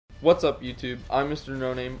What's up YouTube? I'm Mr.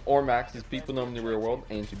 No Name, or Max as people know him in the real world,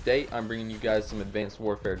 and today I'm bringing you guys some Advanced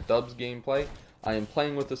Warfare Dubs gameplay. I am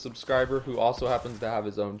playing with a subscriber who also happens to have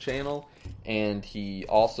his own channel, and he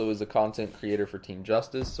also is a content creator for Team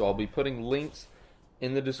Justice, so I'll be putting links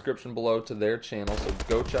in the description below to their channel, so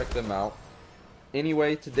go check them out.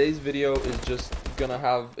 Anyway, today's video is just gonna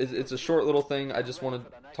have, it's a short little thing. I just want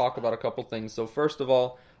to talk about a couple things. So first of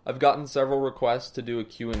all, I've gotten several requests to do a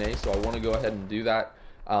Q&A, so I want to go ahead and do that.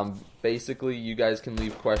 Basically, you guys can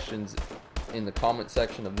leave questions in the comment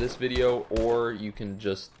section of this video, or you can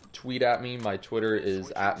just tweet at me. My Twitter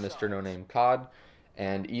is at MrNoNameCOD,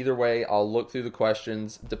 and either way, I'll look through the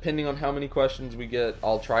questions. Depending on how many questions we get,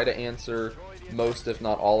 I'll try to answer most, if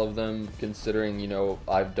not all of them, considering, you know,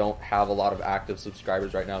 I don't have a lot of active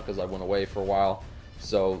subscribers right now because I went away for a while.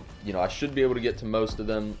 So, you know, I should be able to get to most of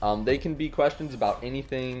them. They can be questions about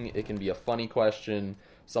anything. It can be a funny question,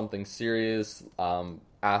 something serious,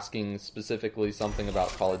 asking specifically something about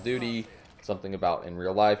Call of Duty, something about in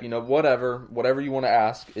real life, you know, whatever you want to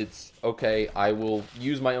ask, it's okay. I will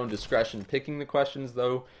use my own discretion picking the questions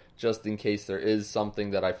though, just in case there is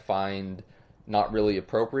something that I find not really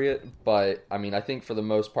appropriate. But I mean, I think for the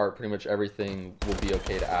most part, pretty much everything will be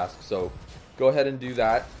okay to ask. So go ahead and do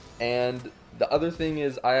that. And the other thing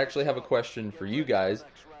is, I actually have a question for you guys.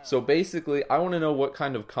 So basically, I want to know what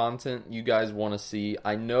kind of content you guys want to see.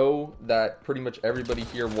 I know that pretty much everybody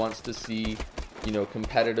here wants to see, you know,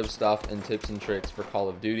 competitive stuff and tips and tricks for Call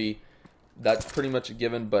of Duty. That's pretty much a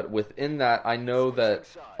given, but within that, I know that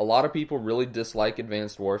a lot of people really dislike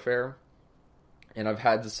Advanced Warfare. And I've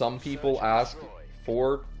had some people ask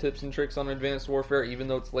for tips and tricks on Advanced Warfare, even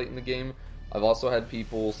though it's late in the game. I've also had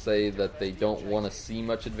people say that they don't want to see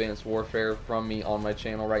much Advanced Warfare from me on my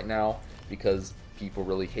channel right now because people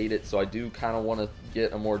really hate it. So I do kind of want to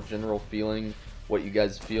get a more general feeling what you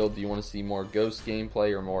guys feel. Do you want to see more Ghost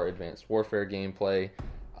gameplay or more Advanced Warfare gameplay?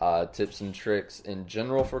 Tips and tricks in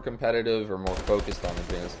general for competitive, or more focused on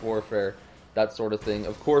Advanced Warfare? That sort of thing.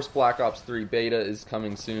 Of course, Black Ops 3 beta is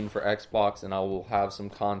coming soon for Xbox, and I will have some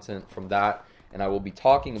content from that, and I will be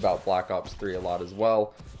talking about Black Ops 3 a lot as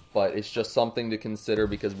well. But it's just something to consider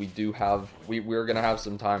because we're gonna have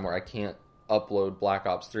some time where I can't upload Black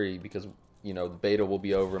Ops 3 because, you know, the beta will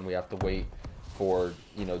be over and we have to wait for,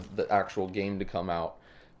 you know, the actual game to come out.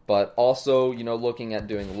 But also, you know, looking at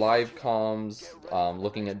doing live comms,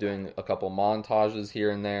 looking at doing a couple montages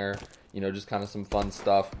here and there, you know, just kind of some fun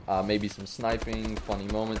stuff, maybe some sniping, funny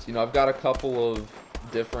moments. You know, I've got a couple of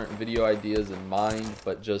different video ideas in mind,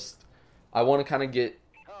 but just I want to kind of get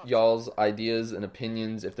y'all's ideas and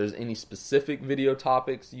opinions. If there's any specific video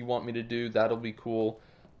topics you want me to do, that'll be cool.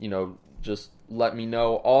 You know, just let me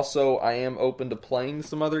know. Also, I am open to playing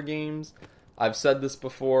some other games. I've said this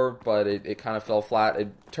before, but it kind of fell flat.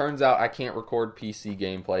 It turns out I can't record PC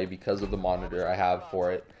gameplay because of the monitor I have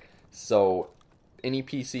for it. So any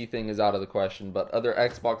PC thing is out of the question. But other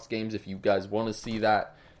Xbox games, if you guys want to see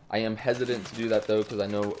that, I am hesitant to do that though, because I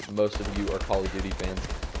know most of you are Call of Duty fans.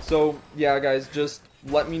 So yeah, guys, just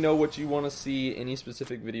let me know what you want to see, any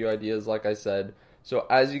specific video ideas, like I said. So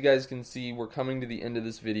as you guys can see, we're coming to the end of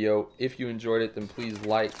this video. If you enjoyed it, then please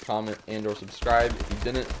like, comment, and or subscribe. If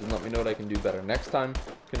you didn't, then let me know what I can do better next time.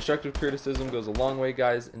 Constructive criticism goes a long way,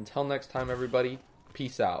 guys. Until next time, everybody,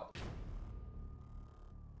 peace out.